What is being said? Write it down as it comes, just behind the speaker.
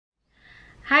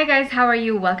Hi guys, how are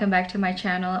you? Welcome back to my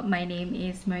channel. My name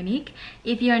is Monique.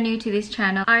 If you are new to this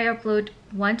channel, I upload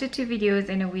 1 to 2 videos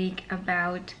in a week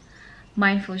about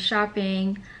mindful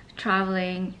shopping,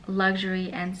 traveling, luxury,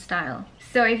 and style.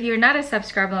 So if you're not a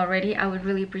subscriber already, I would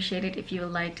really appreciate it if you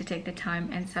would like to take the time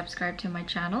and subscribe to my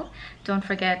channel. Don't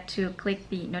forget to click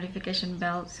the notification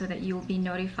bell so that you will be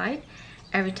notified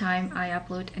every time I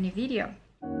upload a new video.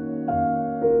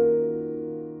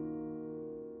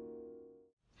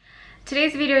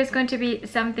 Today's video is going to be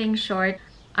something short.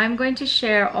 I'm going to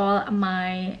share all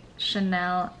my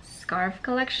Chanel scarf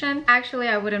collection. Actually,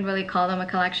 I wouldn't really call them a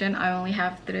collection. I only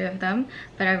have 3 of them,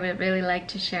 but I would really like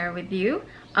to share with you.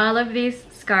 All of these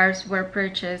scarves were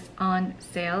purchased on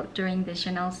sale during the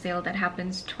Chanel sale that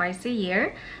happens twice a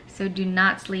year. So do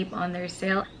not sleep on their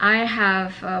sale. I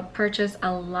have purchased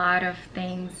a lot of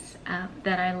things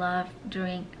that I love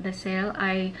during the sale.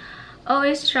 I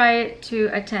always try to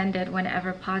attend it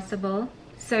whenever possible.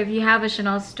 So if you have a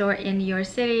Chanel store in your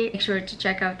city, make sure to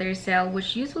check out their sale,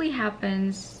 which usually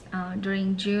happens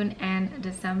during June and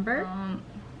December.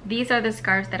 These are the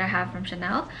scarves that I have from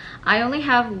Chanel. I only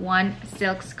have one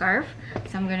silk scarf,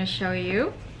 so I'm going to show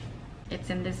you.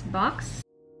 It's in this box.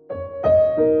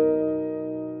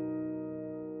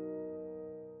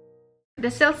 The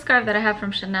silk scarf that I have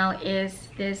from Chanel is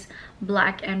this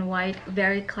black and white,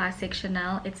 very classic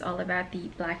Chanel. It's all about the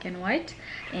black and white,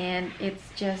 and it's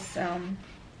just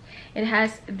it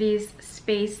has this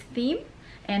space theme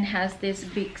and has this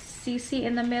big CC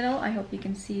in the middle. I hope you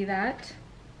can see that.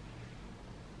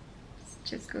 It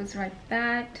just goes right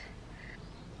that.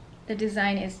 The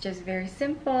design is just very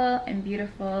simple and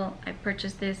beautiful. I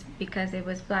purchased this because it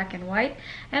was black and white,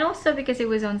 and also because it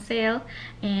was on sale,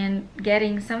 and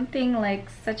getting something like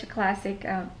such a classic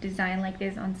design like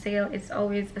this on sale is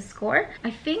always a score.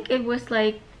 I think it was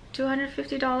like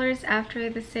 $250 after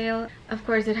the sale. Of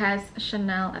course, it has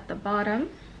Chanel at the bottom.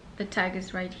 The tag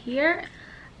is right here.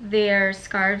 Their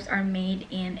scarves are made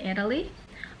in Italy.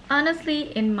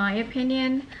 Honestly, in my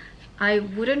opinion, I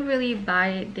wouldn't really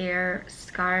buy their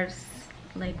scarves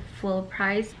like full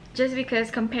price, just because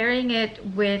comparing it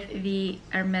with the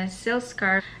Hermes silk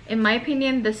scarf, in my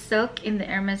opinion, the silk in the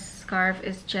Hermes scarf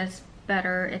is just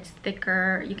better. It's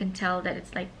thicker. You can tell that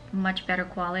it's like much better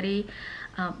quality,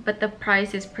 but the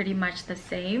price is pretty much the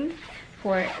same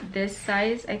for this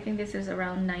size. I think this is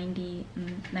around 90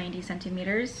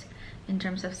 centimeters in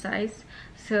terms of size,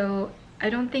 so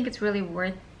I don't think it's really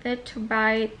worth it to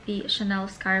buy the Chanel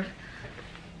scarf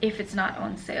if it's not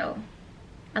on sale,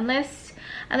 unless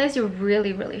you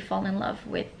really fall in love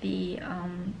with the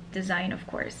design, of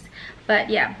course. But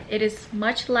yeah, it is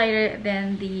much lighter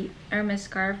than the Hermes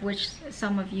scarf, which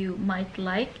some of you might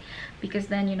like, because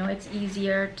then, you know, it's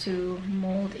easier to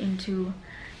mold into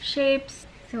shapes.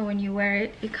 So when you wear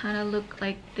it, it kind of look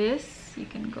like this. You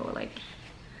can go like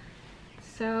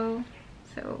so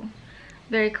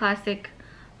very classic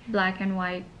black and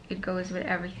white. It goes with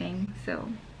everything. So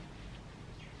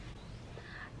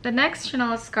the next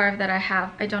Chanel scarf that I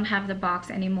have, I don't have the box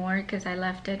anymore because I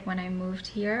left it when I moved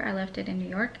here. I left it in New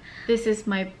York. This is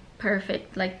my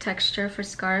perfect like texture for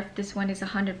scarf. This one is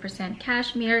 100%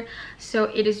 cashmere, so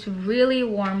it is really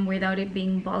warm without it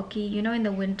being bulky. You know, in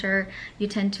the winter you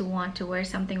tend to want to wear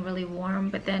something really warm,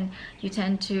 but then you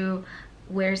tend to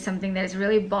wear something that is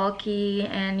really bulky,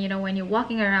 and you know, when you're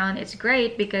walking around it's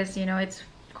great because, you know, it's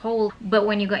cold, but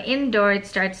when you go indoor it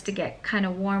starts to get kind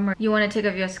of warmer. You want to take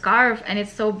off your scarf and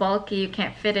it's so bulky you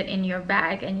can't fit it in your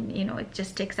bag, and you know, it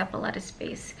just takes up a lot of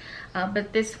space.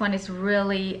 But this one is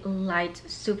really light,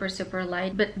 super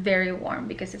light, but very warm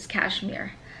because it's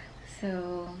cashmere.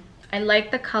 So I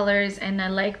like the colors and I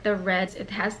like the reds.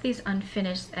 It has these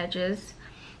unfinished edges,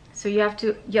 so you have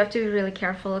to be really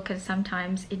careful because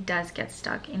sometimes it does get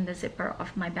stuck in the zipper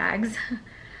of my bags.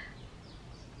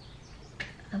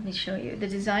 Let me show you. The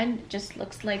design just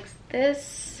looks like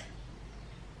this.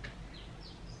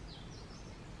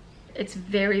 It's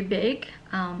very big.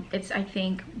 It's, I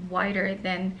think, wider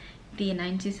than the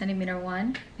 90 centimeter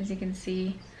one. As you can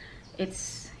see,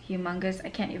 it's humongous. I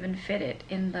can't even fit it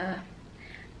in the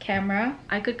camera.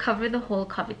 I could cover the whole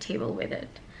coffee table with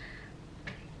it.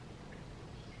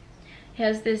 It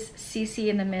has this CC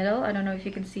in the middle. I don't know if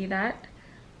you can see that.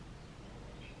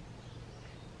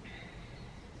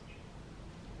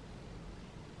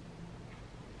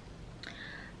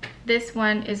 This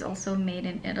one is also made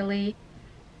in Italy.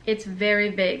 It's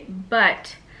very big,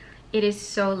 but it is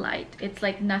so light. It's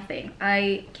like nothing.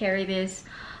 I carry this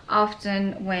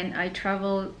often when I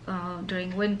travel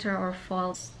during winter or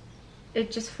fall.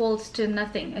 It just folds to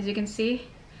nothing. As you can see,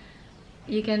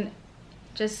 you can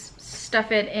just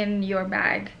stuff it in your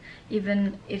bag,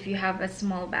 even if you have a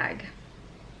small bag.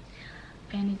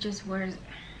 and it just wears,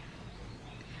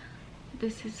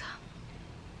 this is,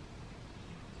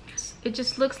 it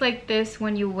just looks like this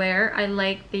when you wear. I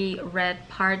like the red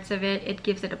parts of it. It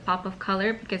gives it a pop of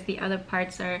color because the other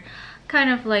parts are kind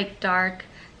of like dark,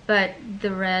 but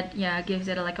the red, yeah, gives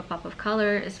it like a pop of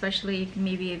color, especially if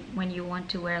maybe when you want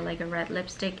to wear like a red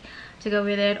lipstick to go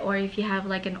with it, or if you have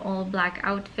like an all black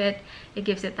outfit, it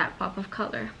gives it that pop of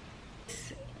color.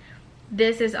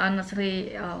 This is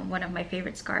honestly one of my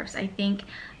favorite scarves. I think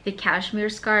the cashmere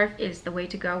scarf is the way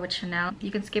to go with Chanel.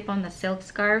 You can skip on the silk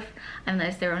scarf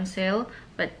unless they're on sale,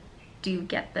 but do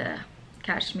get the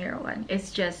cashmere one.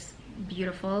 It's just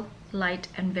beautiful, light,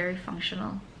 and very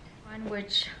functional.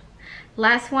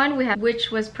 Last one we have,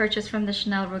 which was purchased from the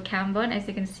Chanel Rocambole. As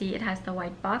you can see, it has the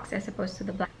white box as opposed to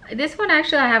the black. This one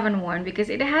actually I haven't worn because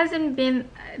it hasn't been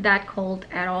that cold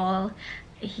at all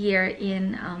here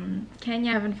in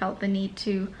Kenya. I haven't felt the need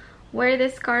to wear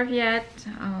this scarf yet,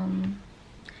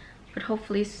 but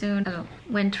hopefully soon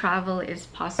when travel is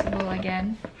possible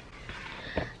again.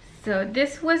 So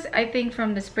this was, I think,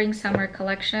 from the spring summer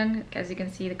collection. As you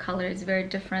can see, the color is very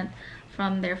different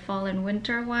from their fall and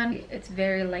winter one. It's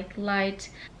very like light.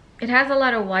 It has a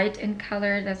lot of white in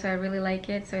color, that's why I really like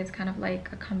it. So it's kind of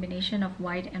like a combination of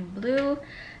white and blue.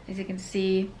 As you can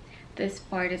see, this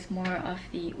part is more of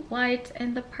the white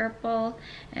and the purple,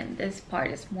 and this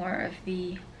part is more of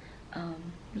the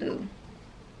blue.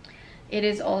 It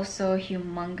is also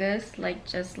humongous, like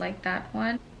just like that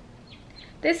one.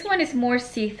 This one is more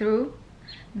see-through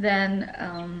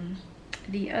than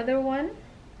the other one,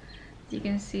 as you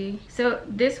can see. So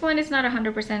this one is not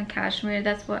 100% cashmere.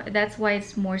 That's why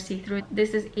it's more see-through.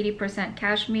 This is 80%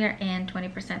 cashmere and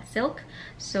 20% silk.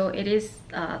 So it is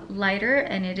lighter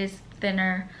and it is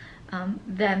thinner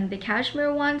than the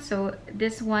cashmere one. So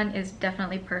this one is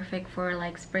definitely perfect for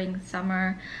like spring,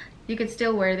 summer. You could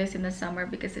still wear this in the summer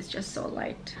because it's just so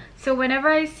light. So whenever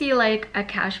I see like a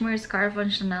cashmere scarf on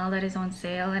Chanel that is on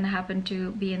sale and I happen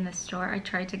to be in the store, I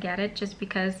try to get it just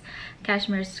because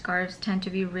cashmere scarves tend to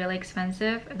be really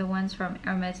expensive. The ones from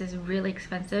Hermes is really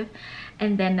expensive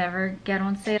and then never get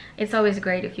on sale. It's always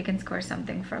great if you can score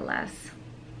something for less.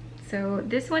 So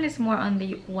this one is more on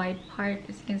the white part,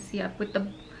 as you can see, up with the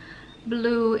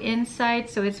blue inside.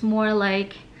 So it's more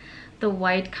like the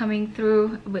white coming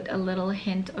through with a little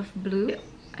hint of blue.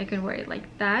 I can wear it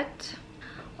like that,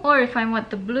 or if I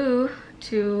want the blue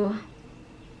to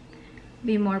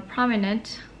be more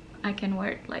prominent, I can wear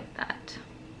it like that,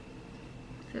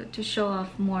 so to show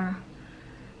off more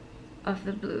of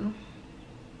the blue.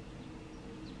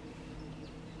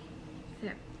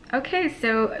 Okay,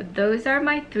 so those are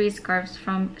my 3 scarves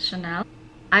from Chanel.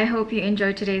 I hope you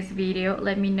enjoyed today's video.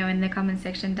 Let me know in the comment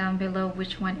section down below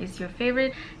which one is your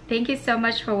favorite. Thank you so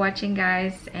much for watching,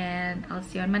 guys, and I'll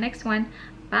see you on my next one.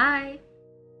 Bye!